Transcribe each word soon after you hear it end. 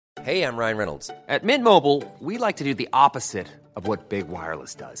Hey, I'm Ryan Reynolds. At Mint Mobile, we like to do the opposite of what Big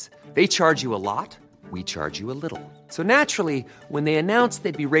Wireless does. They charge you a lot, we charge you a little. So naturally, when they announced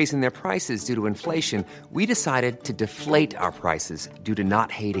they'd be raising their prices due to inflation, we decided to deflate our prices due to not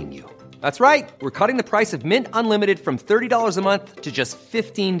hating you. That's right. We're cutting the price of Mint Unlimited from $30 a month to just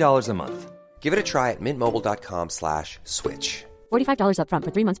 $15 a month. Give it a try at mintmobile.com/switch. $45 up front for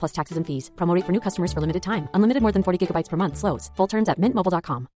 3 months plus taxes and fees. Promo rate for new customers for limited time. Unlimited more than 40 gigabytes per month. Slows full terms at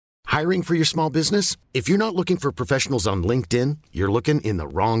mintmobile.com. Hiring for your small business? If you're not looking for professionals on LinkedIn, you're looking in the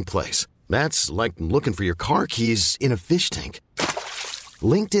wrong place. That's like looking for your car keys in a fish tank.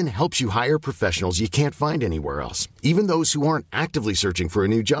 LinkedIn helps you hire professionals you can't find anywhere else, even those who aren't actively searching for a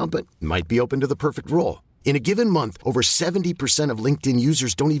new job but might be open to the perfect role. In a given month, over 70% of LinkedIn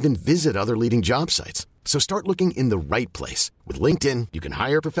users don't even visit other leading job sites. So start looking in the right place. With LinkedIn, you can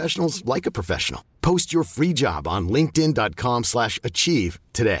hire professionals like a professional. Post your free job on linkedin.com/achieve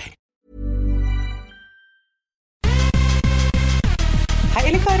today. Hei,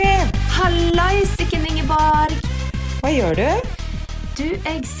 Elle Kari! Hallaisiken, Ingeborg! Hva gjør du? Du,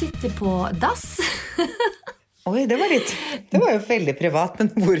 jeg sitter på dass. Oi, det var jo veldig privat, men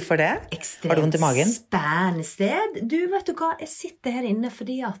hvorfor det? Har du vondt i magen? Spennende sted. Du, vet du hva? Jeg sitter her inne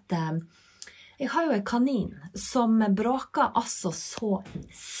fordi at jeg har jo en kanin som bråker altså så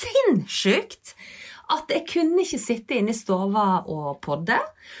sinnssykt at jeg kunne ikke sitte inne i stova og podde.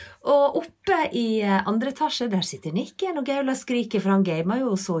 Og oppe i andre etasje, der sitter Nikken og Gaula skriker, for han gamer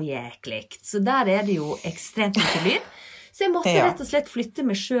jo så jæklikt. Så der er det jo ekstremt mye lyd. Så jeg måtte rett og slett flytte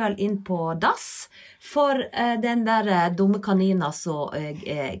meg selv inn på dass, for den der dumme kanina så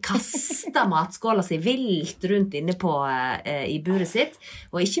kastet matskåla seg vilt rundt inne på, i buret sitt.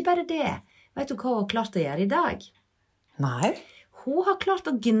 Og ikke bare det. Vet du hva hun har klart å gjøre i dag? Nei. Hun har klart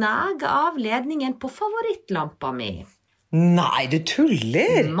å gnage av ledningen på favorittlampa mi. Nei, du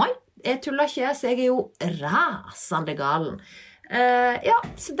tuller! Nei, jeg tuller ikke, så jeg er jo rasende galen. Ja,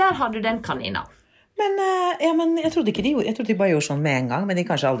 så der har du den kanina. Men jeg trodde de bare gjorde sånn med en gang, men de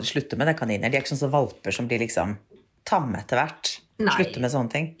kanskje aldri slutter med det kaniner. De er ikke sånn som valper som blir liksom tamme etter hvert. Slutter med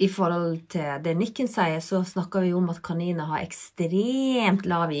sånne ting. I forhold til det Nikken sier, så snakker vi om at kaniner har ekstremt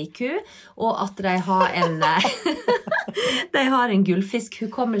lav IQ, og at de har en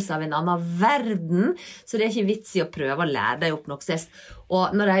gullfiskhukommelse av en annen verden, så det er ikke vits i å prøve å lære dem opp noe sest.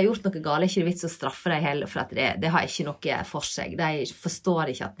 Og når de har gjort noe galt, er ikke det vits å straffe dem heller, for at det har ikke noe for seg. De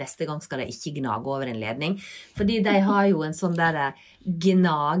forstår ikke at neste gang skal de ikke gnage over en ledning, fordi de har jo en sånn der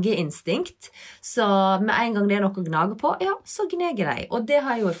gnageinstinkt, så med en gang det er noe å gnage på, ja, så gneger de. Og det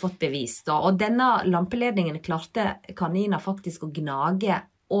har jeg jo fått bevist da. Og denne lampeledningen klarte kaniner faktisk å gnage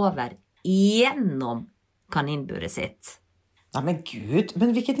over gjennom kaninburet sitt. Ja, men Gud,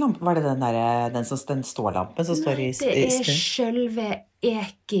 men hvilket lampe var det den stålampen som står i det er selve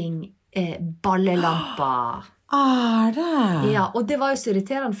Eking-ballelampa. Det? Ja, og det var jo så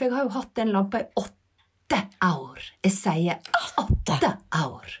irriterende, for jeg har jo hatt den lampa i 8 år. Jeg sier 8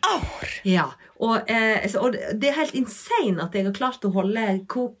 år. Ja, og det er helt insane at jeg har klart å holde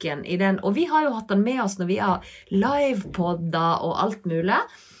koken i den, og vi har jo hatt den med oss når vi har livepodda og alt mulig.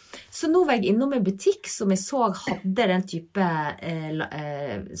 Så nå var jeg innom en butikk som jeg så hadde den type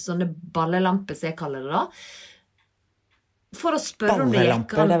sånne ballelamper, som jeg kaller det da. For å spørre om det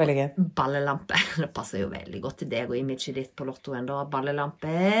gikk an. Det er veldig gøy. Ballelamper, det passer jo veldig godt til deg og imaget ditt på lottoen da,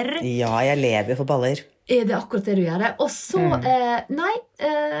 ballelamper. Ja, jeg lever for baller. Er det akkurat det du gjør det? Og så,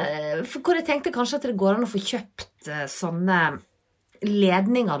 for hvor jeg tenkte kanskje at det går an å få kjøpt sånne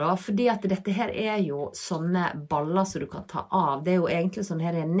ledninger da, fordi at dette her er jo sånne baller som du kan ta av. Det er jo egentlig sånne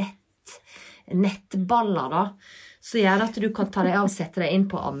her nettballer da, som gjør at du kan ta deg av og sette deg inn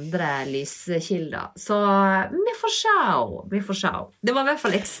på andre lyskilder. Så vi får se. Det var i hvert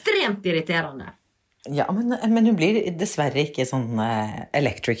fall ekstremt irriterende. Ja, men hun blir dessverre ikke sånn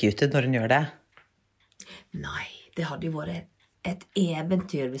electrocuted når hun gjør det. Nei, det hadde jo vært et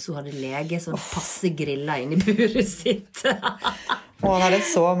eventyr hvis hun hadde lege sånn passe grilla inn i buret sitt. Og han hadde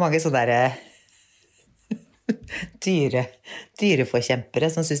så mange sånne der dyreforkjempere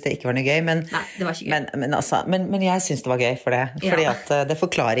som synes det ikke var noe gøy, men, nei, det var ikke gøy. Men jeg synes det var gøy for det, fordi at det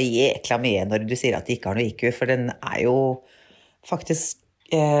forklarer jækla mye når du sier at de ikke har noe IQ, for den er jo faktisk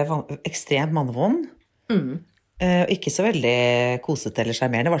ekstremt mannevond, ikke så veldig kosete eller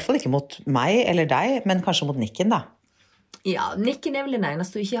charmerende, i hvert fall ikke mot meg eller deg, men kanskje mot Nikken da. Ja, Nikken er vel den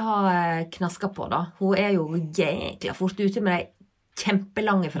eneste du ikke har knasket på da. Hun er jo jækla fort ute med de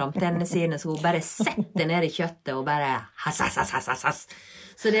kjempelange framtennene sine, så hun bare setter ned i kjøttet og bare hass.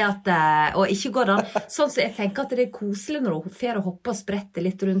 Så det at, og ikke går an, sånn så jeg tenker at det er koselig når hun får hoppe og sprette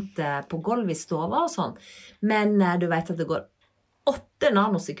litt rundt på gulvet i stova og sånn, men du vet at det går 8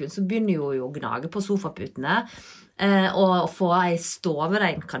 nanosekunder så begynner jo å gnage på sofaputene. Og å få en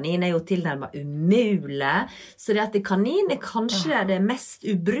stoverein kanin jo tilnærmet umulig. Så det at kanin kanskje det mest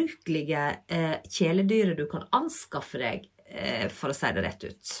ubrukelige kjæledyret du kan anskaffe deg, for å si det rett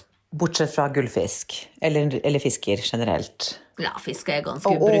ut. Bortsett fra gullfisk, eller fisker generelt. Ja, fisker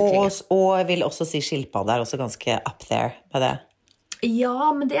ganske ubrukelige. Og jeg vil også si skilpadder også ganske up there med det. Ja,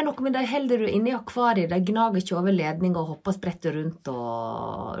 men det noe med de helder du inne i akvariet, de gnager ikke over ledning og hopper spretter rundt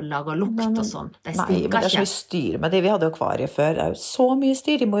og lager lukt og sånn. De Nei, men det så mye styr med det. Vi hadde akvariet før, det jo så mye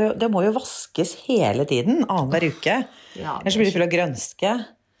styr. Det må jo vaskes hele tiden, annenhver uke. Ja, Ellers blir det full av grønske.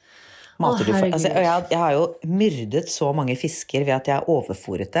 Jeg har jo myrdet så mange fisker ved at jeg har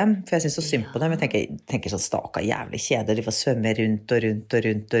overforet dem, for jeg synes så synd på dem. Jeg tenker sånn staka jævlig kjede, de får svømme rundt og rundt og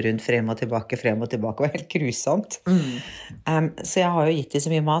rundt og rundt, frem og tilbake, det var helt grusomt. Så jeg har jo gitt dem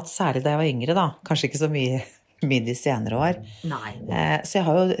så mye mat, særlig da jeg var yngre da, kanskje ikke så mye de senere år. Nei. Så jeg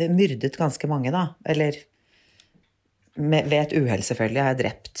har jo myrdet ganske mange da, eller ved et uheld selvfølgelig har jeg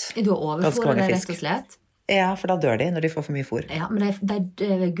drept Du har overforet det rett og slett? Ja, for da dør de når de får for mye fôr. Ja, men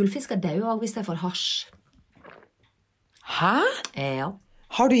gullfisker dør jo også hvis de får hasj. Hæ? Ja.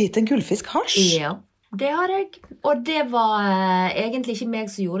 Har du gitt en gullfisk hasj? Ja, det har jeg. Og det var egentlig ikke meg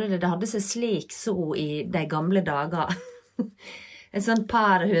som gjorde det. Det hadde seg slik så i de gamle dager. En sånn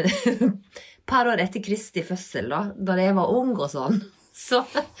par år etter Kristi fødsel, da jeg var ung og sånn. Så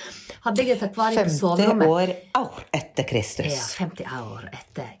hadde jeg et akvarium på soverommet. 50 år etter Kristus. Ja, 50 år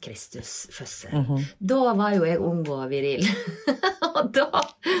etter Kristus fødsel. Da var jo jeg ung og viril.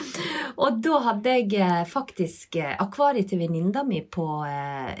 og da hadde jeg faktisk akvariet til venninna mi på,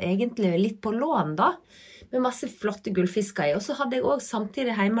 egentlig litt på lån da, med masse flotte gullfisker i. Og så hadde jeg også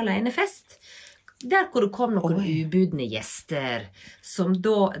samtidig hjemme alene fest. Der hvor det kom noen ubudne gjester, som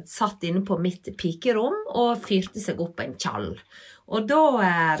da satt inne på mitt pikerom og fyrte seg opp en tjall. Og da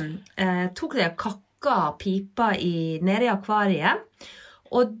tok de kakka pipa nede i akvariet,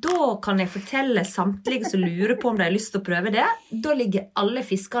 og da kan jeg fortelle samtlige som lurer på om de har lyst til å prøve det, da ligger alle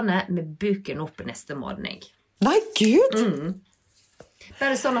fiskene med buken opp neste morgen. Nei, Gud!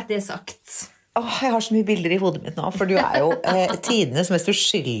 Bare sånn at det sagt. Jeg har så mye bilder i hodet mitt nå, for du jo tidenes mest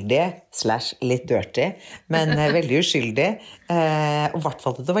uskyldige / litt dirty, men veldig uskyldig, og I hvert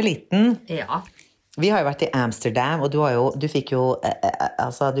fall til du var liten. Ja. Vi har jo vært I Amsterdam, og du fikk jo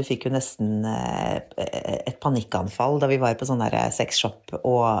nesten et panikkanfall da vi var på sånn der sexshop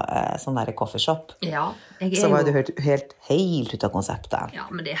og sånn der coffeeshop. Ja, så var du helt ut av konseptet. Ja,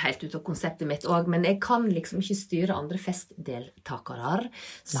 men det helt ut av konseptet mitt også, men jeg kan liksom ikke styre andre festdeltakere.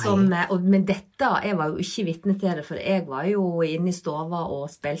 Men dette, jeg var jo ikke vitne til det, for jeg var jo inne I stova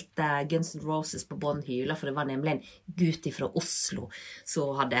og spilte Guns N' Roses på Bon Hyla, for det var nemlig en gutt fra Oslo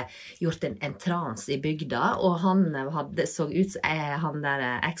som hadde gjort en entrance I bygda, og han så ut som han der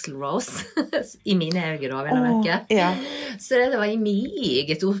Axl Rose I mine øyne da, vil jeg merke. Ja. Så det var jeg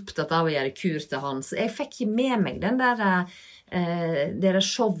meget opptatt av å gjøre kur til han, så jeg fikk ikke med meg den der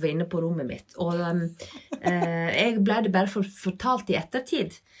showet inne på rommet mitt, og jeg ble det bare fortalt I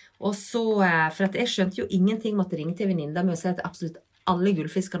ettertid, og så, for at jeg skjønte jo ingenting måtte ringe til venninna med å si at absolutt alle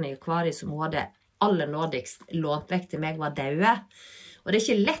gullfiskerne I akvariet som hun hadde aller nådigst lånt vekk til meg var døde. Og det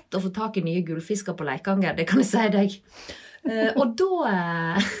ikke lett å få tak I nye gullfisker på Leikanger, det kan jeg si deg. Og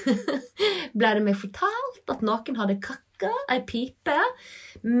da ble det meg fortalt at noen hadde kakka en pipe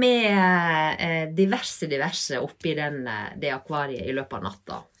med diverse oppi det akvariet I løpet av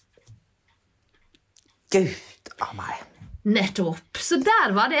natta. Gud av meg. Nettopp. Så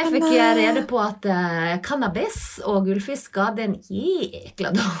der var det jeg fikk rede på at cannabis og gullfisker, det en jækla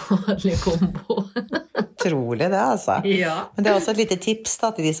dårlig kombo. Trolig det, altså. Ja. Men det også et lite tips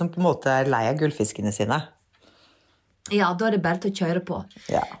da, til de som på en måte lei av gullfiskene sine. Ja, da det bare til å kjøre på.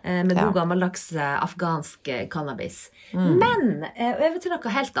 Ja. Med god gammeldags afghansk cannabis. Men, over til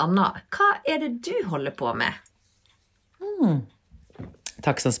noe helt annet. Hva det du holder på med?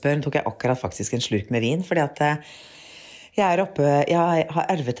 Takk som spør. Nå tok jeg akkurat faktisk en slurk med vin, fordi at jeg har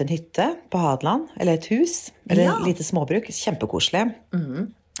arvet en hytte på Hadeland, eller et hus, eller et lite småbruk, kjempekoselig.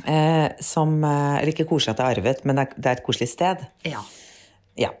 Eller ikke koselig at jeg har arvet, men det et koselig sted. Ja.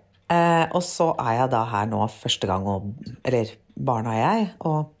 Ja. Og så jeg da her nå første gang, eller barna og jeg,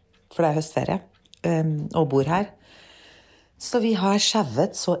 for det høstferie, og bor her. Så vi har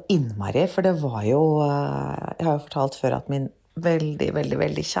skjevet så innmari, for det var jo, jeg har jo fortalt før at min veldig, veldig,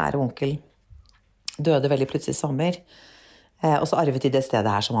 veldig kjære onkel døde veldig plutselig I sommer. Og så arvet I det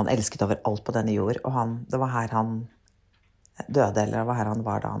stedet her som han elsket over alt på denne jord, og det var her han døde, eller det var her han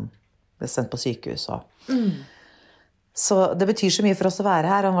var da han ble sendt på sykehus. Så det betyr så mye for oss å være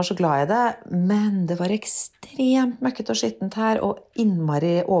her, og han var så glad i det, men det var ekstremt møkket og skittent her, og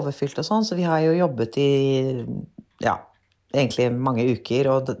innmari overfylt og sånn, så vi har jo jobbet i, ja, egentlig mange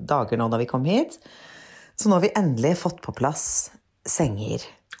uker og dager nå når vi kom hit. Så nå har vi endelig fått på plass senger.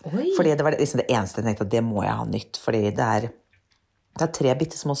 Oi. Fordi det var liksom det eneste jeg tenkte at det må jeg ha nytt, fordi det er 3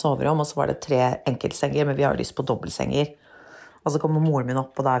 bittesmå soverom, og så var det 3 enkeltsenger, men vi har lyst på dobbeltsenger. Og så kommer moren min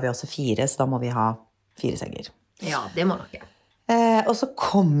opp, og da er vi også 4, så da må vi ha 4 senger. Ja, det må dere. Og så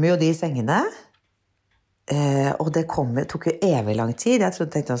kom jo de sengene, og det tok jo evig lang tid.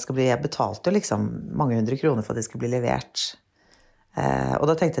 Jeg betalte jo liksom mange 100 kroner for at det skulle bli levert. Og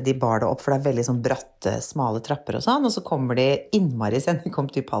da tenkte jeg de bar det opp, for det er veldig sånn bratte, smale trapper og sånn, og så kommer de innmari sen, de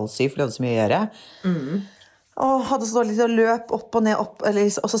kom typ 6:30, for de hadde så mye å gjøre. Og hadde så dårlig til å løpe opp og ned,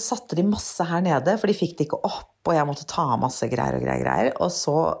 og så satte de masse her nede, for de fikk det ikke opp, og jeg måtte ta masse greier. Og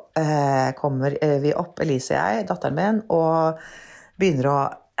så kommer vi opp, Elise og jeg, datteren min, og begynner å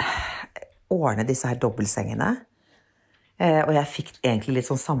ordne disse her dobbeltsengene. Og jeg fikk egentlig litt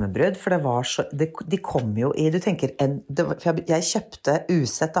sånn sammenbrudd, for det var så, de kom jo i, du tenker, jeg kjøpte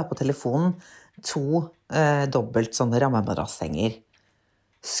usett da på telefonen 2 dobbelt sånne rammemadrassenger.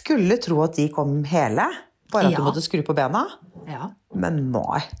 Skulle tro at de kom hele, bare at du måtte skru på bena. Ja. Men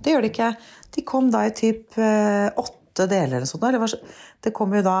nei, det gjør det ikke. De kom da i typ 8 deler eller sånt. Det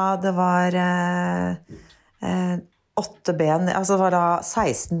kom jo da, det var 8 ben, altså det var da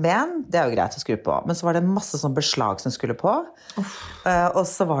 16 ben, det er jo greit å skru på. Men så var det masse sånn beslag som skulle på. Og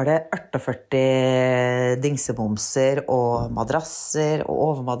så var det 48 dingsebomser og madrasser og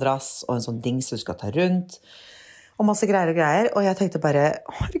overmadrass og en sånn dings du skal ta rundt. Og masse greier, og jeg tenkte bare,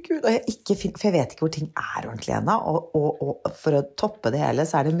 herregud, for jeg vet ikke hvor ting er ordentlig ennå, og for å toppe det hele,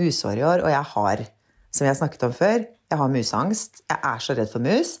 så er det musår i år, og jeg har, som jeg har snakket om før, jeg har musangst, jeg er så redd for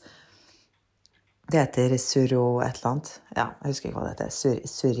mus. Det heter suro et eller annet, ja, jeg husker ikke hva det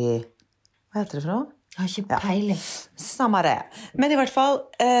heter, hva heter det for noe? Jeg har ikke peiling. Samme det. Men i hvert fall,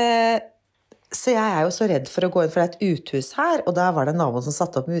 så jeg er jo så redd for å gå inn for et uthus her, og der var det naboen som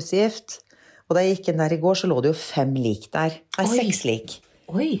satte opp musegift. Og da jeg gikk inn der i går, så lå det jo 5 lik der. Nei, 6 lik.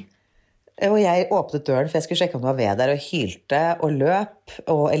 Oi. Og jeg åpnet døren, for jeg skulle sjekke om det var ved der, og hylte og løp.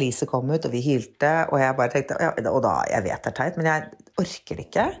 Og Elise kom ut, og vi hylte. Og jeg bare tenkte, og da, jeg vet det er teit, men jeg orker det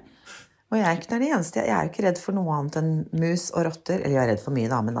ikke. Og jeg er ikke den eneste. Jeg er jo ikke redd for noe annet enn mus og rotter. Eller jeg er redd for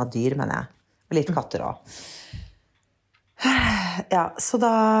mye da, men av dyr, mener jeg. Og litt katter også. Ja, så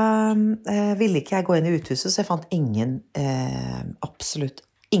da ville ikke jeg gå inn i uthuset, så jeg fant absolutt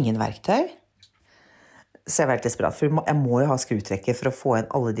ingen verktøy. Så jeg var helt desperat, for jeg må jo ha skrutrekker for å få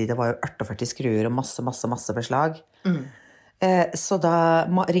inn alle det var jo 48 skruer og masse beslag. Så da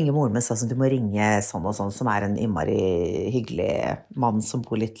ringer moren min sånn, du må ringe sånn og sånn, som er en innmari hyggelig mann som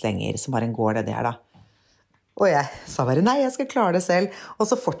bor litt lenger, som har en gård det her da. Og jeg sa bare, nei, jeg skal klare det selv. Og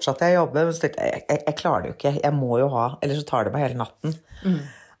så fortsatte jeg å jobbe, men så tenkte jeg klarer det jo ikke, jeg må jo ha, eller så tar det meg hele natten.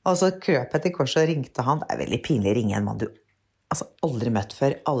 Og så krøp jeg til korset og ringte han, det er veldig pinlig å ringe en mann du aldri møtt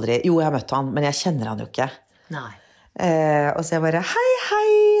før, jo, jeg har møtt han, men jeg kjenner han jo ikke. Nei. Og så jeg bare, hei,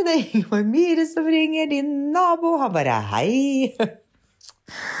 det er Ingvar Myhre som ringer, din nabo. Han bare, hei.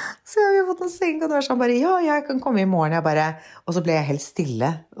 Så jeg har fått en seng, og da var han bare, ja, jeg kan komme i morgen. Og så ble jeg helt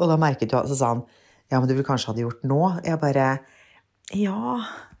stille, og da merket jeg, så sa han, ja, men du vil kanskje ha det gjort nå? Jeg bare, ja.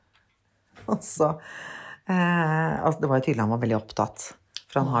 Og så, det var jo tydelig han var veldig opptatt.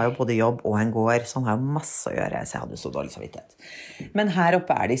 For han har jo både jobb og en gård, så han har jo masse å gjøre, så jeg hadde så dårlig samvittighet. Men her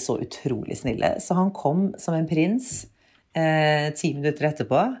oppe er de så utrolig snille, så han kom som en prins 10 minutter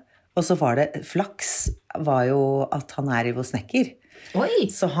etterpå, og så var det, flaks var jo at han er i vår snekker. Oi!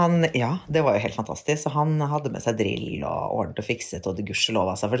 Så han, ja, det var jo helt fantastisk, så han hadde med seg drill og ordnet og fikset, og det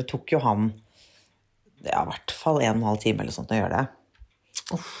gudskjelov, altså, for det tok jo han, ja, i hvert fall 1,5 time eller sånt å gjøre det.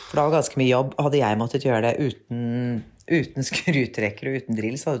 For det var ganske mye jobb. Hadde jeg måttet gjøre det uten skrutrekker og uten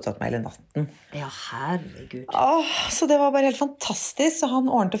drill, så hadde du tatt meg hele natten. Ja, herregud. Så det var bare helt fantastisk. Så han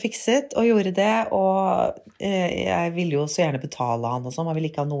ordnet og fikset og gjorde det, og jeg ville jo så gjerne betale han og sånn. Man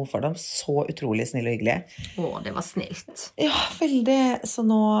ville ikke ha noe for dem. Så utrolig snill og hyggelig. Det var snilt. Ja, veldig. Så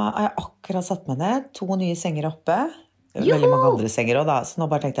nå har jeg akkurat satt meg ned. 2 nye senger oppe. Veldig mange andre senger også da. Så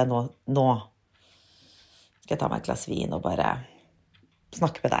nå bare tenkte jeg, nå skal jeg ta meg et glass vin og bare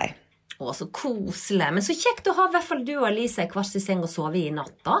snakke med deg. Så koselig. Men så kjekt å ha i hvert fall du og Elise hver sin seng og sove i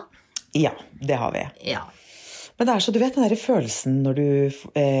natta. Ja, det har vi. Ja. Men det er så, du vet den der følelsen når du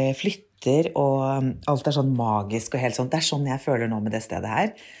flytter, og alt er sånn magisk og helt sånn. Det er sånn jeg føler nå med det stedet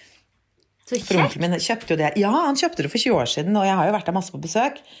her. Så kjekt. For onkelen min kjøpte jo det. Ja, han kjøpte det for 20 år siden, og jeg har jo vært der masse på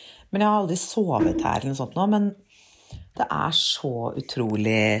besøk. Men jeg har aldri sovet her eller noe sånt nå. Men Det så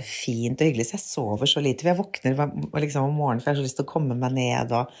utrolig fint og hyggelig, så jeg sover så lite. Jeg våkner liksom om morgenen, for jeg har så lyst til å komme meg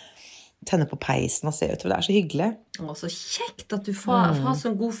ned og tenne på peisen og se utover. Det så hyggelig. Å, så kjekt at du får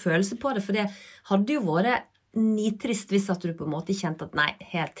sånn god følelse på det, for det hadde jo vært nitrist hvis at du på en måte kjente at nei,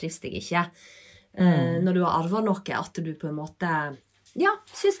 her trives jeg ikke. Når du har arvet noe, at du på en måte, ja,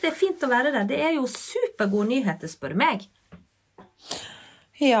 synes det fint å være der. Det jo supergod nyheter, spør meg.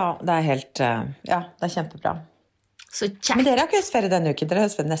 Ja, det helt, ja, det kjempebra. Så kjekt. Men dere har ikke høstferie denne uken, dere har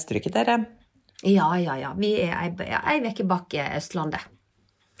høstferie neste uke, dere. Ja. Vi ei veke bak Østlandet.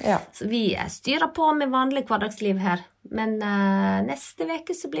 Ja. Så vi styrer på med vanlig hverdagsliv her. Men neste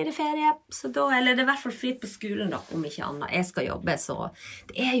veke så blir det ferie. Så da, eller det I hvert fall fri på skolen da, om ikke annet. Jeg skal jobbe, så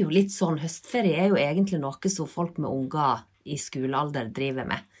det jo litt sånn, høstferie jo egentlig noe som folk med unger I skolealder driver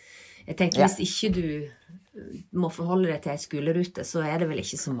med. Jeg tenker, hvis ikke du må forholde deg til en skolerute, så det vel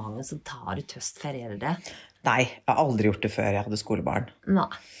ikke så mange som tar ut høstferie, det? Nei, jeg har aldri gjort det før jeg hadde skolebarn. Nei.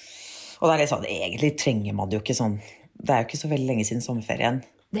 Og det litt sånn, egentlig trenger man det jo ikke sånn, det jo ikke så veldig lenge siden sommerferien.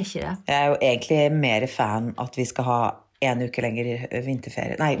 Det ikke det. Jeg jo egentlig mer fan at vi skal ha en uke lenger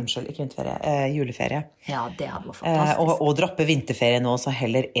vinterferie. Nei, unnskyld, ikke vinterferie, juleferie. Ja, det hadde vært fantastisk. Og droppe vinterferie nå, så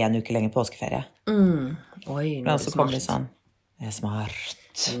heller en uke lenger påskeferie. Oi, nå Men så kommer det sånn, smart.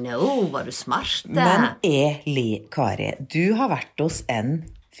 Nå var du smart. Men Eli Kari, du har vært hos en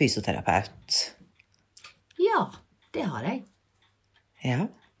fysioterapeut. Ja, det har jeg. Ja.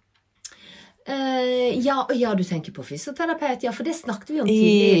 Ja, du tenker på fysioterapeut. Ja, for det snakket vi om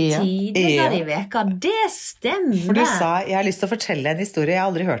tidligere I veka. Det stemmer. For du sa, jeg har lyst til å fortelle en historie, jeg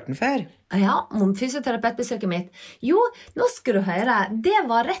har aldri hørt den før. Ja, om fysioterapeutbesøket mitt. Jo, nå skal du høre. Det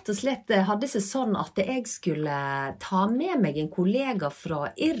var rett og slett, hadde seg sånn at jeg skulle ta med meg en kollega fra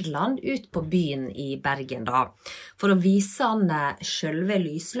Irland ut på byen I Bergen da, for å vise han selve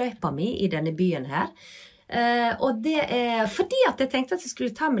lysløypa mi I denne byen her. Og det fordi at jeg tenkte at jeg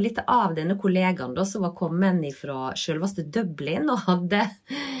skulle ta med litt av denne kollegaen da, som var kommet fra selveste Dublin og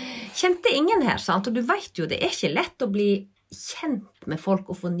kjente ingen her, sant? Og du vet jo, det ikke lett å bli kjent med folk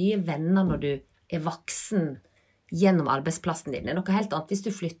og få nye venner når du voksen gjennom arbeidsplassen din. Det noe helt annet hvis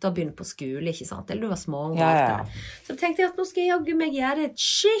du flytter og begynner på skole, ikke sant? Eller du var små og alt det. Så tenkte jeg at nå skal jeg jaggu meg gjøre et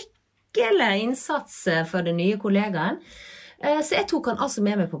skikkelig innsats for den nye kollegaen. Så jeg tok han altså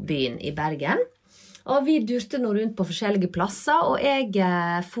med meg på byen I Bergen. Og vi durte nå rundt på forskjellige plasser, og jeg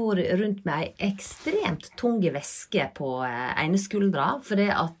for rundt med en ekstremt tunge veske på ene skuldra, for det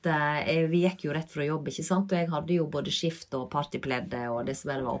at vi gikk jo rett fra jobb, ikke sant? Og jeg hadde jo både skift og partypledde, og det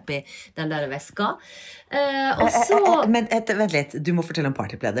som var oppi den der veska. Og så... Men vent litt, du må fortelle om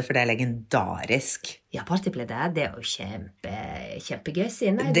partypledde, for det legendarisk. Ja, partypledde, det jo kjempegøy,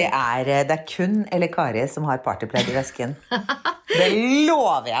 Sine. Det kun Eli Kari som har partypledde I vesken. Det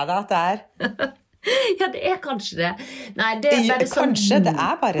lover jeg deg at det Ja, det kanskje det. Nei, det bare sånn... Kanskje, det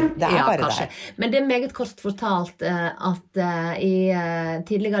bare kanskje. Det. Men det meget kort fortalt at I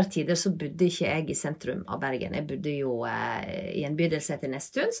tidligere tider så bodde ikke jeg I sentrum av Bergen. Jeg bodde jo I en bydel som heter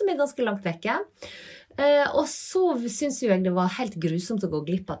Nesttun, som ganske langt vekke. Og så synes jo jeg det var helt grusomt å gå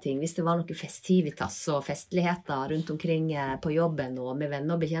glipp av ting hvis det var noen festivitas og festligheter rundt omkring på jobben og med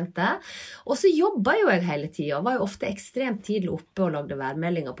venner og bekjente. Og så jobbet jo jeg hele tiden, og var jo ofte ekstremt tidlig oppe og lagde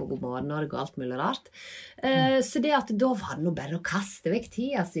værmeldinger på God morgen Norge og alt mulig rart. Så det at da var det nå bare å kaste vekk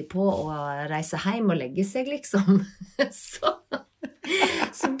tida si på å reise hjem og legge seg liksom.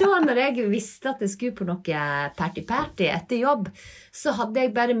 Så da når jeg visste at jeg skulle på noe party etter jobb, så hadde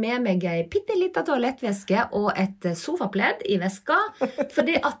jeg bare med meg en pitteliten toalettveske og et sofapledd I veska,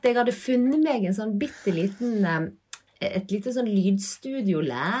 fordi at jeg hadde funnet meg en sånn bitteliten et lite sånn lydstudio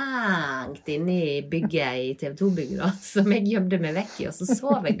langt inne I bygget I TV2-bygget som jeg gjemte meg vekk I, og så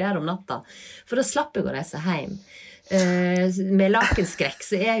sov jeg der om natta, for da slapp jeg å reise hjem. Med lakenskrekk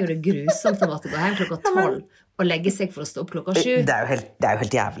så jo det grusomt å måtte gå hjem klokka 12 og legge seg for å stå opp klokka 7. Det jo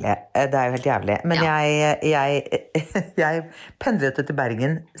helt jævlig. Det jo helt jævlig. Men ja. jeg pendlet til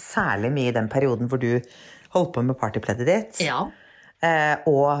Bergen særlig mye I den perioden hvor du holdt på med partypleddet ditt. Ja.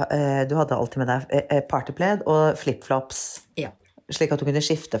 Og du hadde alltid med deg partypledd og flip-flops. Ja. Slik at du kunne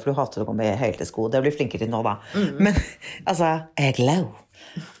skifte, for du hater å gå med høylte sko. Det blir flinkere til nå da. Men altså, hello.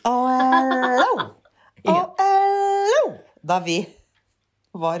 Da vi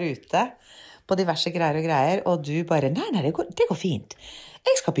var ute på diverse greier og greier, og du bare, nei, det går fint.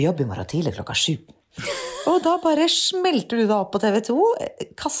 Jeg skal på jobb I morgen tidlig klokka 7. Og da bare smelter du da opp på TV2,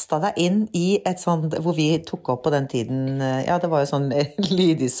 kastet deg inn I et sånt, hvor vi tok opp på den tiden, ja, det var jo sånn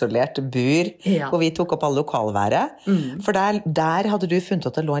lydisolert bur, hvor vi tok opp all lokalværet. For der hadde du funnet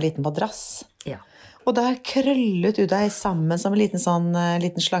at det lå en liten madrass. Ja. Og da krøllet du deg sammen som en liten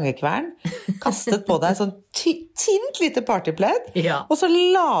slangekvern, kastet på deg sånn tynt lite partypledd, og så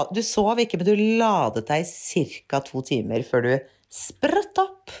du sov ikke, men du ladet deg cirka 2 timer før du sprøtt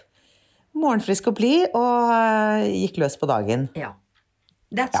opp, morgenfrisk og blid, og gikk løs på dagen. Ja,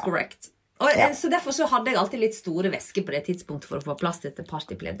 that's correct. Og, så derfor så hadde jeg alltid litt store vesker på det tidspunktet for å få plass til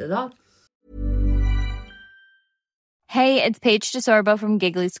partypleddet da. Hey, it's Paige DeSorbo from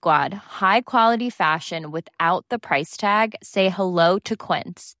Giggly Squad. High quality fashion without the price tag. Say hello to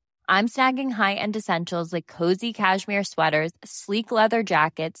Quince. I'm snagging high-end essentials like cozy cashmere sweaters, sleek leather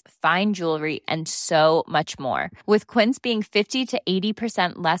jackets, fine jewelry, and so much more. With Quince being 50 to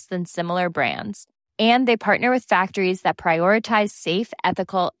 80% less than similar brands. And they partner with factories that prioritize safe,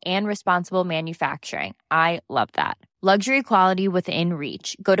 ethical, and responsible manufacturing. I love that. Luxury quality within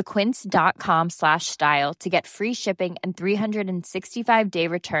reach. Go to quince.com/style to get free shipping and 365-day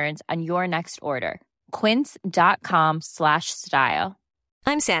returns on your next order. Quince.com/style.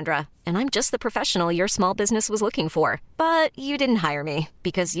 I'm Sandra, and I'm just the professional your small business was looking for. But you didn't hire me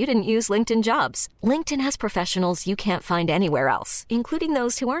because you didn't use LinkedIn Jobs. LinkedIn has professionals you can't find anywhere else, including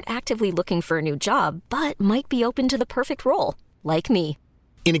those who aren't actively looking for a new job, but might be open to the perfect role, like me.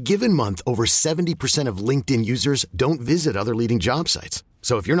 In a given month, over 70% of LinkedIn users don't visit other leading job sites.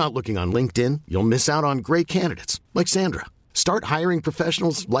 So if you're not looking on LinkedIn, you'll miss out on great candidates, like Sandra. Start hiring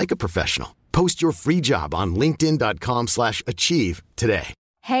professionals like a professional. Post your free job on linkedin.com/achieve today.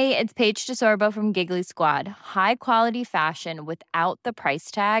 Hey, it's Paige DeSorbo from Giggly Squad. High quality fashion without the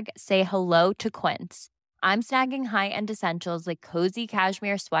price tag. Say hello to Quince. I'm snagging high-end essentials like cozy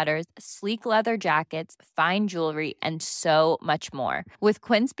cashmere sweaters, sleek leather jackets, fine jewelry, and so much more. With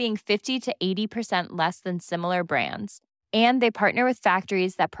Quince being 50 to 80% less than similar brands. And they partner with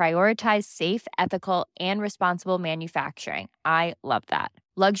factories that prioritize safe, ethical, and responsible manufacturing. I love that.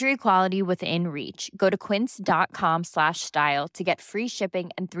 Luxury quality within reach. Go to quince.com/style to get free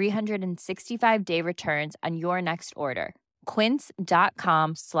shipping and 365-day returns on your next order.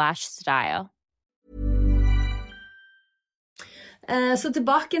 Quince.com/style. Så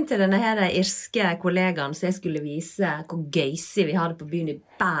tilbake til denne her irske kollegaen som jeg skulle vise hvor gøysig vi hadde på byen I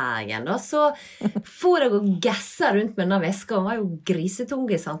Bergen da, så for jeg å gasse rundt med denne veska, han var jo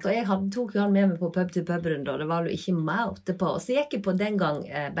grisetunge, sant? Og jeg tok jo han med meg på pub-til-pub-runde, og det var jo ikke maute på, og så gikk jeg på den gang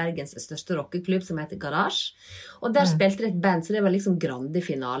Bergens største rockeklubb som heter Garage, og der spilte det et band, så det var liksom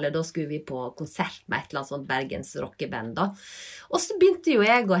Grande-finale, da skulle vi på konsert med et eller annet sånt Bergens rockeband da, og så begynte jo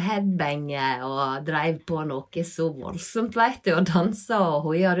jeg å headbange og dreiv på noe så voldsomt, vet du, og dansa og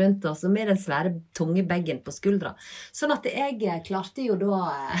hoia rundt oss med den svære tunge baggen på skuldra. Sånn at jeg klarte jo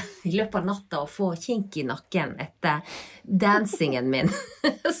da I løpet av natta å få kink I nakken etter dansingen min.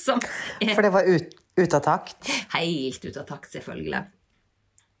 For det var ut av takt? Helt ut av takt, selvfølgelig.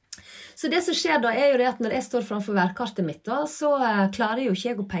 Så det som skjer da jo det at når jeg står framfor værkartet mitt da, så klarer jo ikke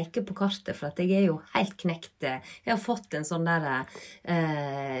jeg å peke på kartet, for at jeg jo helt knekt. Jeg har fått en sånn der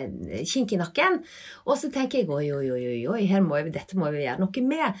kink I nakken, og så tenker jeg, oi, dette må vi gjøre noe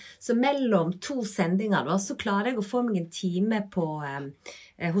med. Så mellom 2 sendinger da, så klarer jeg å få meg en time på,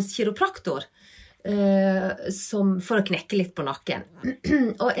 hos kiropraktor, for å knekke litt på nakken.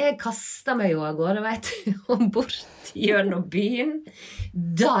 Og jeg kastet meg jo av gårde, vet du, og bort gjennom byen,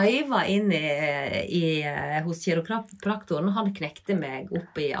 diva inn hos kiropraktoren, og han knekte meg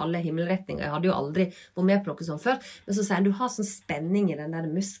opp I alle himmelretninger. Jeg hadde jo aldri vært med på noe sånt før, men så sier han, du har sånn spenning I den der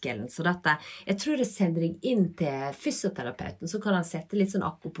muskelen, så dette, jeg tror jeg sender deg inn til fysioterapeuten, så kan han sette litt sånn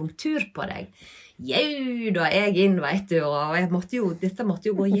akupunktur på deg. Jau, da jeg inn, vet du, og dette måtte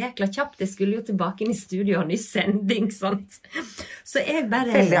jo gå jækla kjapt, jeg skulle jo tilbake inn I studio og ny sending, sant? Så jeg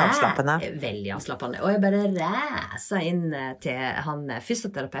bare veldig avslappende, og jeg bare ræsa inn til han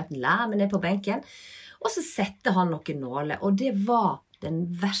fysioterapeuten, la meg ned på benken, og så sette han noen nåler, og det var den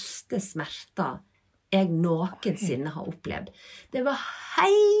verste smerta jeg noensinne har opplevd. Det var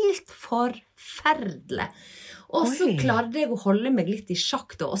helt forferdelig. Og så klarte jeg å holde meg litt I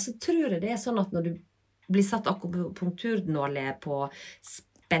sjakk da, og så tror jeg det sånn at når du blir satt akupunkturnåler på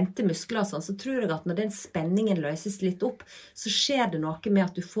spente muskler og sånn, så tror jeg at når den spenningen løses litt opp, så skjer det noe med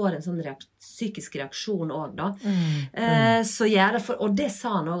at du får en sånn psykisk reaksjon også da. Så gjør det og det sa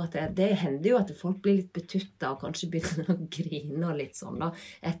han også, at det hender jo at folk blir litt betuttet og kanskje begynner å grine og litt sånn da,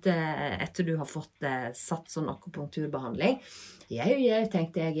 etter du har fått satt sånn akupunkturbehandling. Jeg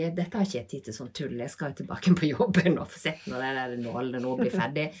tenkte dette har ikke jeg tid til sånn tull, jeg skal jo tilbake på jobben og få sett når det der nålene nå blir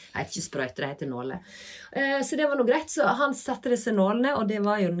ferdig. Jeg heter ikke sprøyter, det heter nåle. Så det var noe greit, så han satte disse nålene, og det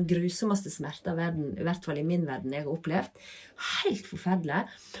var jo den grusomste smerte av verden, I hvert fall I min verden jeg har opplevd. Helt forferdelig.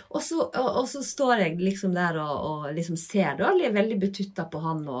 Og så står jeg liksom der og liksom ser da, og er veldig betuttet på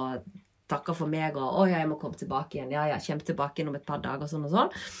han og takker for meg, og ja, jeg må komme tilbake igjen, ja, jeg kommer tilbake igjen om et par dager, og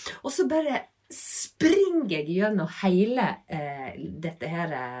sånn. Og så bare springer jeg gjennom hele dette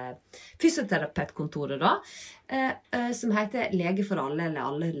her fysioterapeutkontoret da, som heter Lege for alle, eller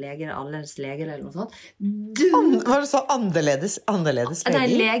Alle leger, Alles leger, eller noe sånt. Hva du sa? Annerledes leger? Nei,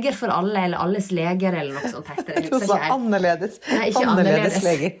 Leger for alle, eller Alles leger, eller noe sånt heter det. Du sa annerledes. Nei, ikke annerledes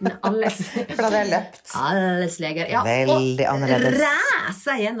leger. Alles. For da hadde jeg løpt. Alles leger, ja. Veldig annerledes. Og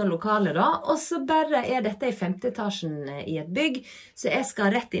ræser gjennom lokalet da, og så bare dette i 5. etasjen i et bygg, så jeg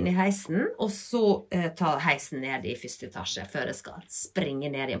skal rett inn i heisen, og så ta heisen ned i 1. etasje, før jeg skal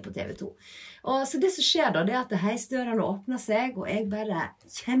springe ned igjen på TV2. Og så det som skjer da, det at heisdørene åpner seg, og jeg bare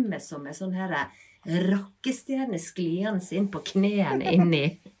kommer som en sånn her rakkestjerne skliende inn på knærne inn i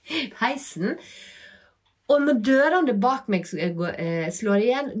heisen. Og når dørene bak meg slår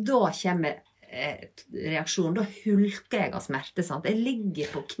igjen, da kommer reaksjonen. Da hulker jeg av smerte, sant? Jeg ligger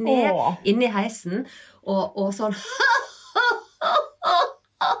på kne inne i heisen, og sånn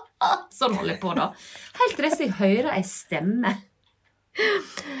sånn holder jeg på da. Helt til jeg hører en stemme.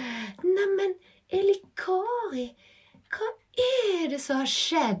 Neimen, Eli Kari, hva det som har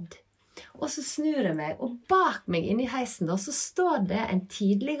skjedd? Og så snur jeg meg, og bak meg inne i heisen da, så står det en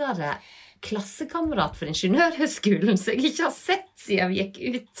tidligere klassekamerat for ingeniørhøgskolen, som jeg ikke har sett siden vi gikk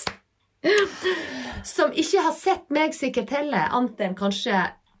ut. Som ikke har sett meg sikkert heller, annet enn kanskje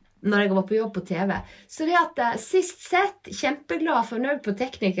når jeg var på jobb på TV. Så det at sist sett, kjempeglad, fornøyd på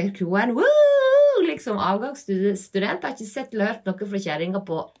teknikerkroen, liksom avgangsstudent, har ikke sett eller hørt noe fra kjæringa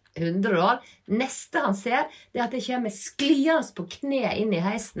på 100 år. Neste han ser, det at jeg kommer skliende på kne inn i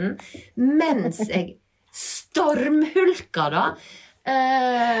heisen, mens jeg stormhulker da.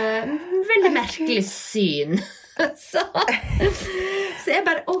 Veldig merkelig syn. Så jeg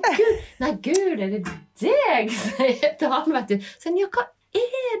bare, Gud, nei Gud, det deg? Så han vet du. Så ja, hva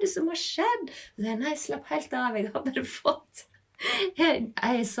det som har skjedd? Så jeg, nei, slapp helt av, jeg har bare fått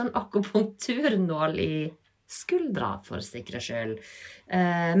en sånn akupunkturnål i skuldra, for å sikre selv.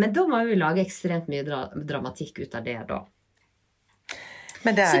 Men da må vi lage ekstremt mye dramatikk ut av det da.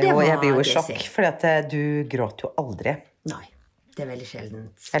 Men det jo, jeg blir jo i sjokk, for du gråter jo aldri. Nei, det veldig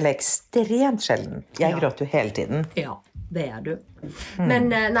sjeldent. Eller ekstremt sjeldent. Jeg gråter jo hele tiden. Ja, det du. Men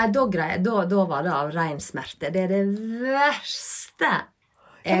nei, da var det av ren smerte. Det det verste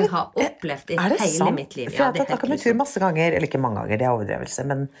jeg har opplevd i hele mitt liv. For jeg har tatt akupunktur masse ganger, eller ikke mange ganger, det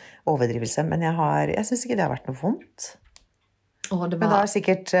overdrivelse, men jeg synes ikke det har vært noe vondt. Men da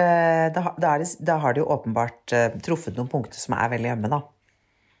sikkert, da har det jo åpenbart truffet noen punkter som veldig hjemme da.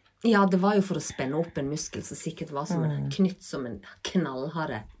 Ja, det var jo for å spenne opp en muskel som sikkert var som knytt som en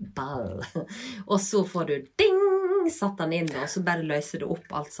knallharde ball. Og så får du ding! Satt den inn, og så bare løser du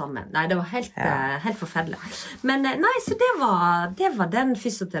opp alt sammen. Nei, det var helt forferdelig. Men nei, så det var den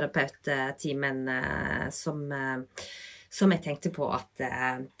fysioterapeut-timen som jeg tenkte på at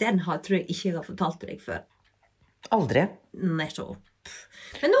den tror jeg ikke jeg har fortalt deg før. Aldri. Nettopp.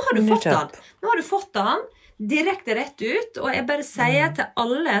 Men nå har du fått den. Direkte rett ut, og jeg bare sier til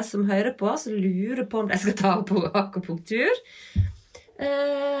alle som hører på, som lurer på om de skal ta på akupunktur,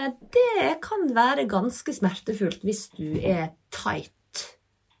 det kan være ganske smertefullt hvis du tight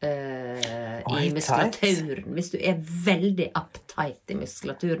i muskulaturen. Hvis du veldig uptight i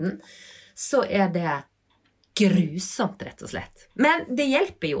muskulaturen, så det grusomt, rett og slett. Men det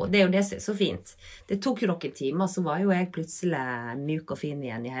hjelper jo, det jo det som så fint. Det tok jo noen timer, så var jo jeg plutselig myk og fin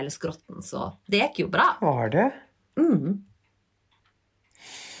igjen i hele skrotten, så det gikk jo bra. Var du?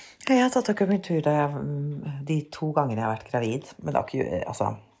 Jeg har tatt akupunktur de 2 gangene jeg har vært gravid, men det har ikke, altså,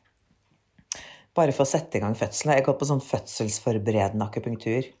 bare for å sette i gang fødselen. Jeg har gått på sånn fødselsforberedende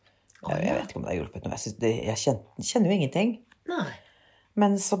akupunktur. Jeg vet ikke om det har hjulpet noe. Jeg kjenner jo ingenting. Nei.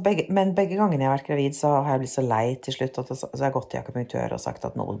 Men begge gangene jeg har vært gravid, så har jeg blitt så lei til slutt, så jeg har gått til akupunktør og sagt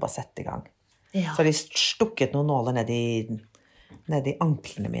at nå må du bare sette i gang. Ja. Så har de stukket noen nåler ned i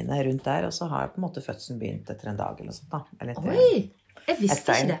anklene mine rundt der, og så har på en måte fødselen begynt etter en dag eller sånt da. Oi, jeg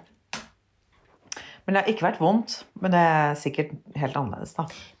visste ikke det. Men det har ikke vært vondt, men det sikkert helt annerledes da.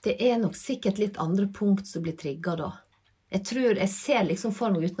 Det nok sikkert litt andre punkt som blir trigget da. Jeg ser liksom for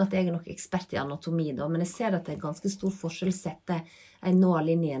meg, uten at jeg nok ekspert i anatomi da, men jeg ser at det ganske stor forskjell å sette en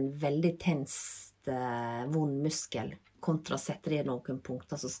nål inn i en veldig tenst, vond muskel, kontra å sette det i noen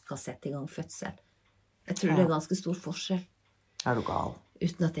punkter som skal sette i gang fødsel. Jeg tror det ganske stor forskjell. Du gal?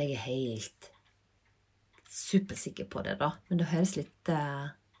 Uten at jeg helt supersikker på det da, men det høres litt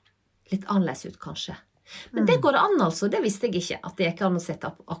annerledes ut kanskje. Men det går an altså, det visste jeg ikke, at det ikke an å sette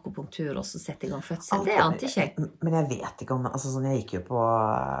akupunktur og så sette i gang fødsel. Det ante ikke jeg. Men jeg vet ikke om, altså sånn, jeg gikk jo på,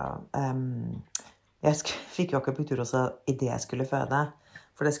 jeg fikk jo akupunktur også i det jeg skulle føde,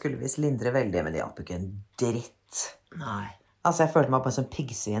 For det skulle visst lindre veldig, men det hjalp jo ikke en dritt. Nei. Altså, jeg følte meg bare som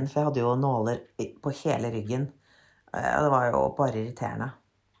piggsvin, for jeg hadde jo nåler på hele ryggen. Og det var jo bare irriterende.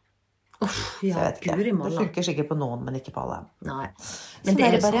 Uff, ja, Så jeg vet ikke. Guri Det malla. funker sikkert på noen, men ikke på alle. Nei. Men det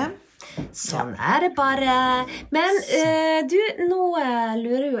er det bare. Sånn er det bare. Men du, nå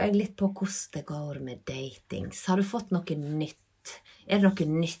lurer jo jeg litt på hvordan det går med datings. Har du fått noe nytt? Er det noe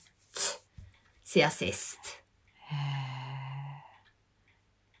nytt siden sist?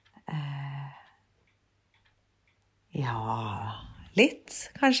 Ja, litt,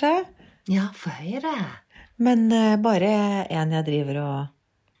 kanskje. Ja, få høre. Men bare en jeg driver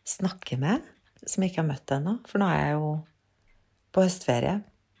og snakker med, som jeg ikke har møtt ennå. For nå er jeg jo på høstferie.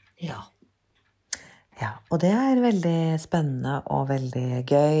 Ja. Ja, og det er veldig spennende og veldig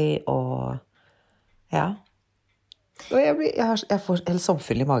gøy, og ja. Og jeg får helt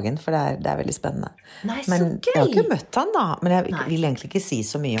sommerfyll i magen, for det er veldig spennende. Nei, så Men gøy! jeg har ikke møtt han da, men jeg Nei. vil egentlig ikke si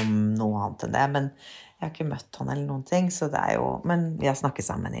så mye om noe annet enn det, men jeg har ikke møtt han eller noen ting, så det er jo, men vi har snakket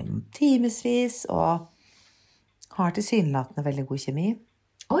sammen i timesvis, og har tilsynelatende veldig god kjemi.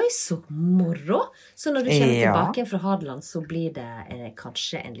 Oi, så moro! Så når du kommer Ja. tilbake fra Hadeland, så blir det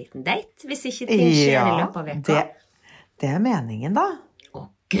kanskje en liten date, hvis ikke ting skjer i løpet av veka. det er meningen da. Å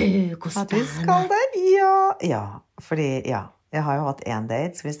Gud, hvor At vi spennende! skal der, ja, fordi, jeg har jo hatt en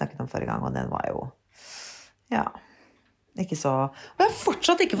date, som vi snakket om forrige gang, og den var jo, ikke så, og jeg har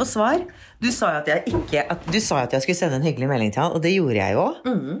fortsatt ikke fått svar. Du sa jo at jeg skulle sende en hyggelig melding til han, og det gjorde jeg jo.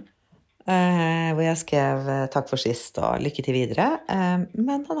 Hvor jeg skrev takk for sist og lykke til videre,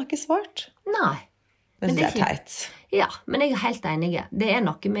 men han har ikke svart. Nei. Men det er ikke- teit. Ja, men jeg er helt enig. Det er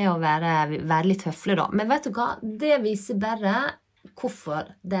noe med å være litt høflig da. Men vet du hva? Det viser bare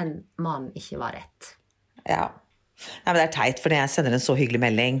hvorfor den mannen ikke var rett. Ja. Nei, men det er teit, for når jeg sender en så hyggelig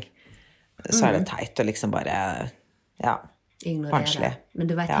melding, så er det teit å liksom bare, Ignorere. barnslig. Men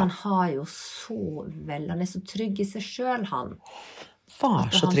du vet, Ja. han har jo han er så trygg i seg selv, han. Var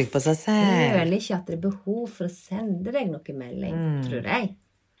så Han trygg på seg selv. føler ikke at det er behov for å sende deg noe melding, tror jeg.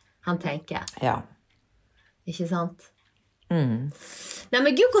 Han tenker, Ja. ikke sant? Nei,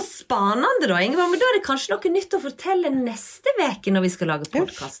 men gud, hvor spennende da, Ingvar. Men da er det kanskje noe nytt å fortelle neste veke når vi skal lage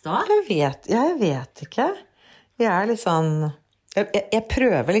podcast da? Jeg vet ikke. Jeg er litt sånn, jeg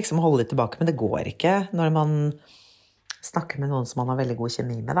prøver liksom å holde litt tilbake, men det går ikke når man snakker med noen som man har veldig god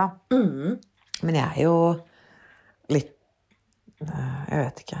kjemi med, da. Men jeg er jo litt, jeg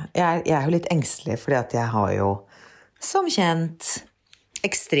vet ikke, jeg er jo litt engstelig, fordi at jeg har jo, som kjent,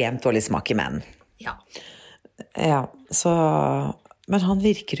 ekstremt dårlig smak i menn. Ja. Ja, så, men han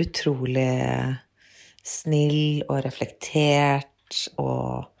virker utrolig snill og reflektert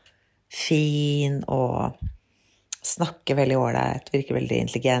og fin og snakker veldig ålreit, virker veldig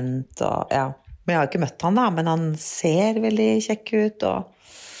intelligent og ja. Men jeg har ikke møtt han da, men han ser veldig kjekk ut og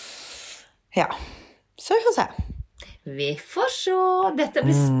ja, så vi får se. Vi får se. Dette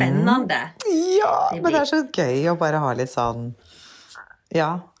blir spennende. Ja, Det men det blir- er så gøy å bare ha litt sånn, ja,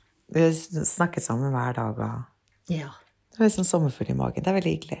 vi snakker sammen hver dag og Ja. det er liksom sommerfugl i magen, det er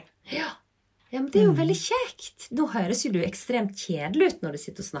veldig hyggelig. Ja, men det er jo veldig kjekt. Nå høres jo du ekstremt kjedelig ut når du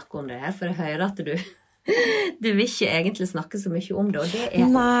sitter og snakker om det her, for jeg hører at du vil ikke egentlig snakke så mye om det, og det er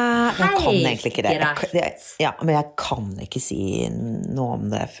Nei, jeg kan helt egentlig ikke det. greit. Ja, men jeg kan ikke si noe om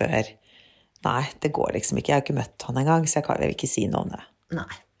det før. Nei, det går liksom ikke. Jeg har ikke møtt han engang, så jeg vil ikke si noe om det.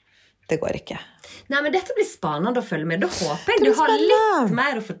 Nei. Det går ikke. Nei, men dette blir spennende å følge med. Da håper jeg Det du blir har spennende. litt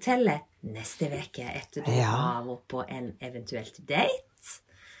mer å fortelle neste veke etter du Ja. har vært på en eventuelt date.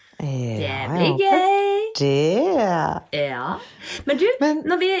 Det Ja, blir jeg håper gøy. det. Ja. Men du, Men-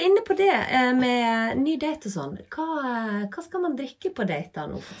 når vi er inne på det med ny date og sånn, hva skal man drikke på dater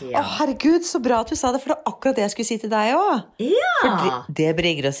nå for tida? Å, herregud, så bra at du sa det, for det var akkurat det jeg skulle si til deg også. Ja! Det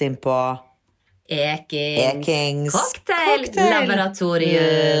bringer oss inn på Ekings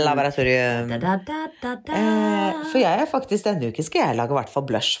cocktail-laboratorium. Laboratorium. Da, da, da, da, da. For jeg er faktisk, denne uken skal jeg lage i hvert fall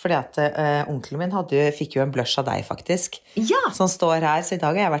blush, fordi at onkelen min fikk jo en blush av deg faktisk, Ja. som står her, så i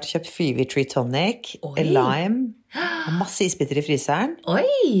dag har jeg vært og kjøpt Phoebe Tree Tonic, Oi. lime, og masse isbiter i fryseren,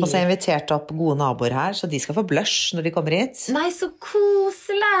 Oi! og så har jeg invitert opp gode naboer her, så de skal få blush når de kommer hit. Nei, så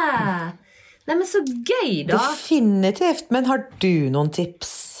koselig! Nei, men så gøy, da. Definitivt, men har du noen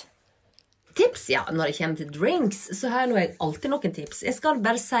tips? Tips, ja, når det kommer til drinks, så har jeg alltid noen tips. Jeg skal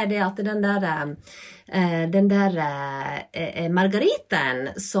bare si det at den der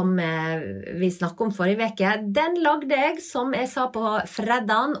margaritaen som vi snakket om forrige veke, den lagde jeg, som jeg sa på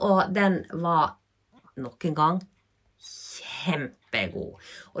fredagen, og den var noen gang kjempegod.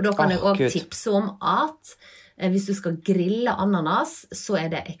 Og da kan jeg også Gud. tipse om at hvis du skal grille ananas, så er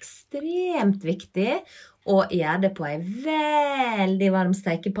det ekstremt viktig og gjør det på en veldig varm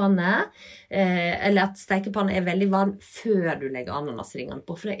stekepanne, eller at stekepannen er veldig varm før du legger ananasringene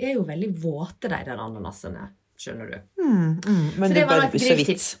på, for det er jo veldig våte de der ananasene, skjønner du. Men Så det var et så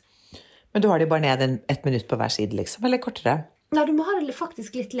grilltips. Men du har de bare ned 1 minutt på hver side, liksom, eller kortere? Ja, du må ha det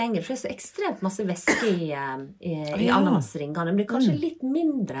faktisk litt lenger, for det er så ekstremt masse væske i ananasringene. Men det er kanskje litt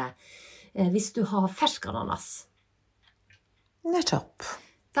mindre hvis du har fersk ananas. Nettopp.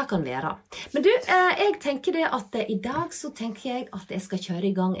 Det kan være. Men du, jeg tenker det at i dag så tenker jeg at jeg skal kjøre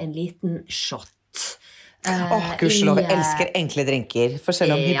i gang en liten shot. Gudskjelov, jeg elsker enkle drinker. For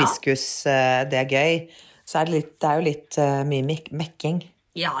selv om hibiskus det er gøy, så er det er jo litt mye mekking.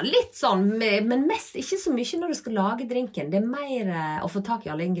 Ja, litt sånn, men mest ikke så mye når du skal lage drinken. Det er mer å få tak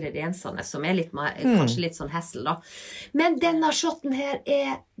i alle ingrediensene, som er litt, kanskje litt sånn hassle da. Men denne shotten her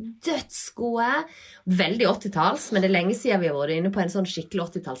er dødsgode. Veldig 80-tals, men det er lenge siden vi har vært inne på en sånn skikkelig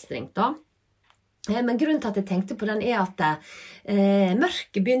 80-talsdrink da. Men grunnen til at jeg tenkte på den er at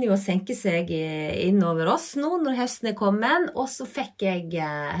mørket begynner jo å senke seg innover oss nå når høsten er kommet, og så har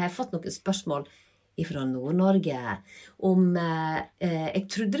jeg fått noen spørsmål fra Nord-Norge om jeg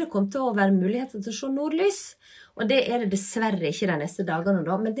trodde det kom til å være muligheter til å se nordlys, og det er det dessverre ikke de neste dagene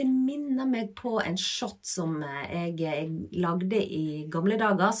da, men det minner meg på en shot som jeg lagde i gamle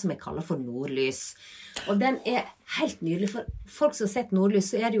dager, som jeg kaller for nordlys. Og den er helt nydelig, for folk som har sett nordlys,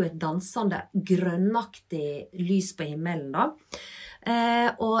 så er det jo et dansende, grønnaktig lys på himmelen da.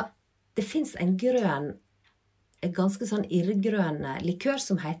 Og det finnes en ganske sånn irrgrønn likør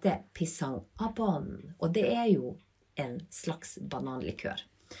som heter pisang abon, og det er jo en slags bananlikør.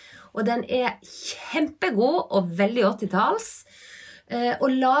 Og den er kjempegod og veldig 80-tals. Å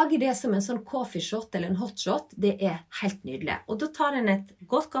lage det som en sånn coffee shot eller en hot shot, det er helt nydelig. Og da tar en et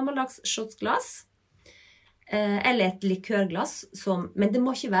godt gammeldags shotsglass, eller et likørglass, men det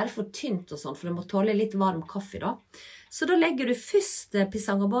må ikke være for tynt og sånn, for det må tåle litt varm kaffe da. Så da legger du først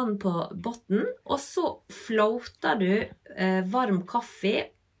pisangabonen på botten, og så floater du varm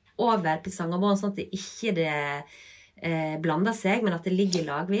kaffe over pisangabonen, sånn at det ikke blander seg, men at det ligger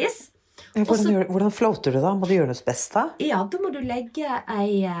lagvis. Hvordan floater du da? Må du gjøre noe best da? Ja, da må du legge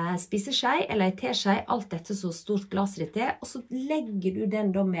en spiseskje eller en teskje, alt dette så stort glass ditt er, og så legger du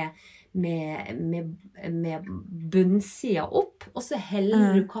den da med bunnsida opp, og så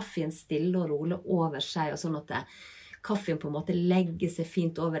heller du kaffen stille og rolig over seg, og sånn at kaffen på en måte legger seg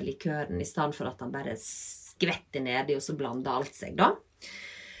fint over likøren, i stedet for at den bare skvetter nedi, og så blander alt seg da.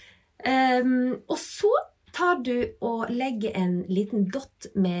 Og så tar du og legger en liten dott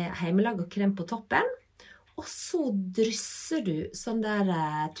med hjemmelaget krem på toppen, og så drysser du sånn der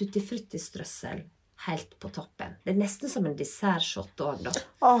tutti frutti strøssel helt på toppen. Det er nesten som en dessertshot også da.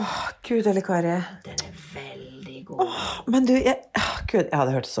 Gud, eller Kari. Den er veldig god. Men du, Gud,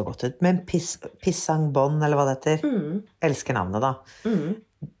 det hørtes så godt ut. Men pisangbon, eller hva det heter. Elsker navnet da.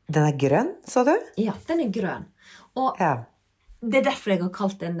 Den er grønn, sa du? Ja, den er grønn. Og det er derfor jeg har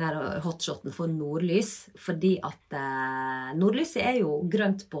kalt den der hotshoten for nordlys, fordi at nordlyset er jo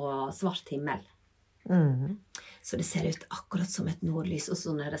grønt på svart himmel. Så det ser ut akkurat som et nordlys, og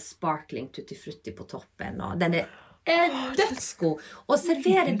sånn er det sparkling tutti frutti på toppen, og den er dødsgod. Og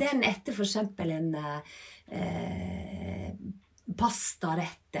servere den etter for eksempel en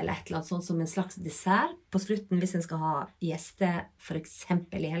pastarett eller et eller annet sånt som en slags dessert på slutten hvis en skal ha gjester for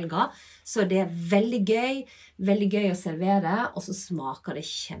eksempel i helga, så det er veldig gøy å servere, og så smaker det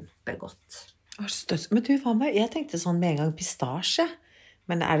kjempegodt. Men du, hva med? Jeg tenkte sånn med en gang pistasje.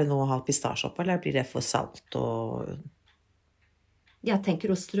 Men er det noe å ha pistasje opp, eller blir det for salt og... Ja, tenker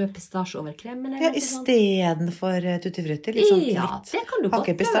du å strø pistasje over kremen? Ja, i stedet for tutti frutti, litt sånn ja, det kan du godt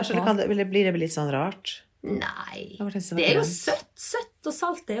prøve på. Eller blir det litt sånn rart? Nei, det er jo søtt og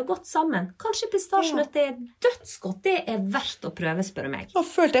salt, det er jo godt sammen. Kanskje pistasjenøtt er dødsgodt, det er verdt å prøve, spør du meg. Nå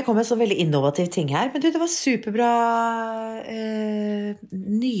følte jeg kom med en så veldig innovativ ting her, men du, det var superbra,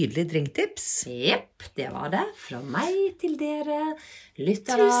 nydelig drinktips. Jepp, det var det. Fra meg til dere,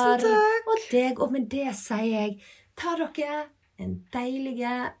 lyttere. Tusen takk. Og deg, og med det sier jeg, ta dere en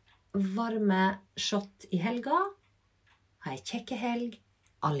deilige, varme shot i helga. Ha en kjekke helg,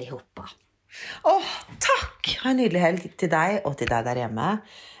 allihoppa. Takk! Ha en nydelig helg til deg og til deg der hjemme.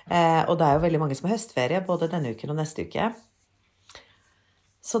 Og det er jo veldig mange som har høstferie, både denne uken og neste uke.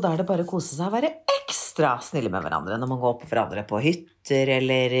 Så da er det bare å kose seg og være ekstra snille med hverandre når man går på hverandre på hytter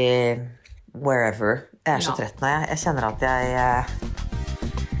eller wherever. Jeg er så trett nå, jeg kjenner at jeg...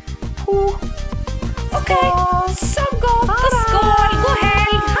 Ok, så godt, og skål, god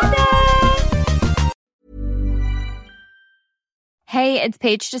helg, ha det! Hey, it's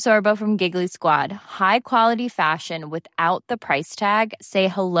Paige DeSorbo from Giggly Squad. High quality fashion without the price tag. Say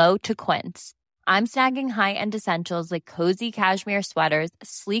hello to Quince. I'm snagging high-end essentials like cozy cashmere sweaters,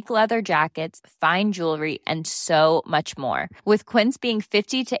 sleek leather jackets, fine jewelry, and so much more. With Quince being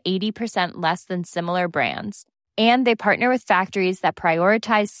 50 to 80% less than similar brands. And they partner with factories that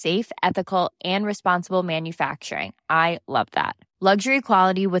prioritize safe, ethical, and responsible manufacturing. I love that. Luxury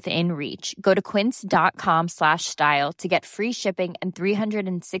quality within reach. Go to quince.com/style to get free shipping and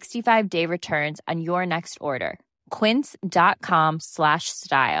 365-day returns on your next order.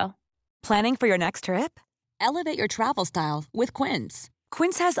 Quince.com/style. Planning for your next trip? Elevate your travel style with Quince.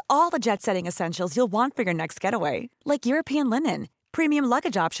 Quince has all the jet-setting essentials you'll want for your next getaway, like European linen, premium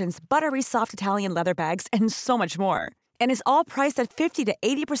luggage options, buttery soft Italian leather bags, and so much more. And is all priced at 50 to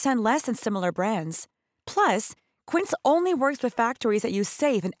 80% less than similar brands. Plus, Quince only works with factories that use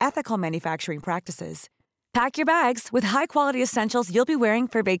safe and ethical manufacturing practices. Pack your bags with high-quality essentials you'll be wearing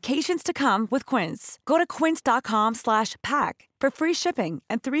for vacations to come with Quince. Go to quince.com/pack for free shipping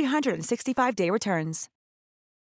and 365-day returns.